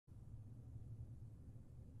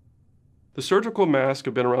The surgical masks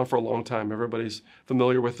have been around for a long time. Everybody's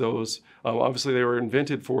familiar with those. Obviously, they were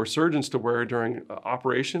invented for surgeons to wear during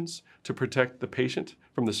operations to protect the patient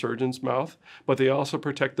from the surgeon's mouth, but they also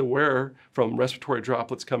protect the wearer from respiratory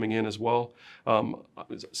droplets coming in as well.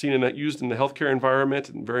 Seen in that used in the healthcare environment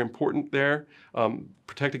and very important there.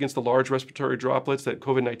 Protect against the large respiratory droplets that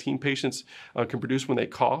COVID-19 patients can produce when they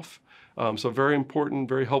cough. So very important,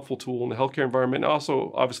 very helpful tool in the healthcare environment. And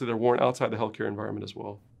also, obviously, they're worn outside the healthcare environment as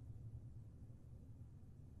well.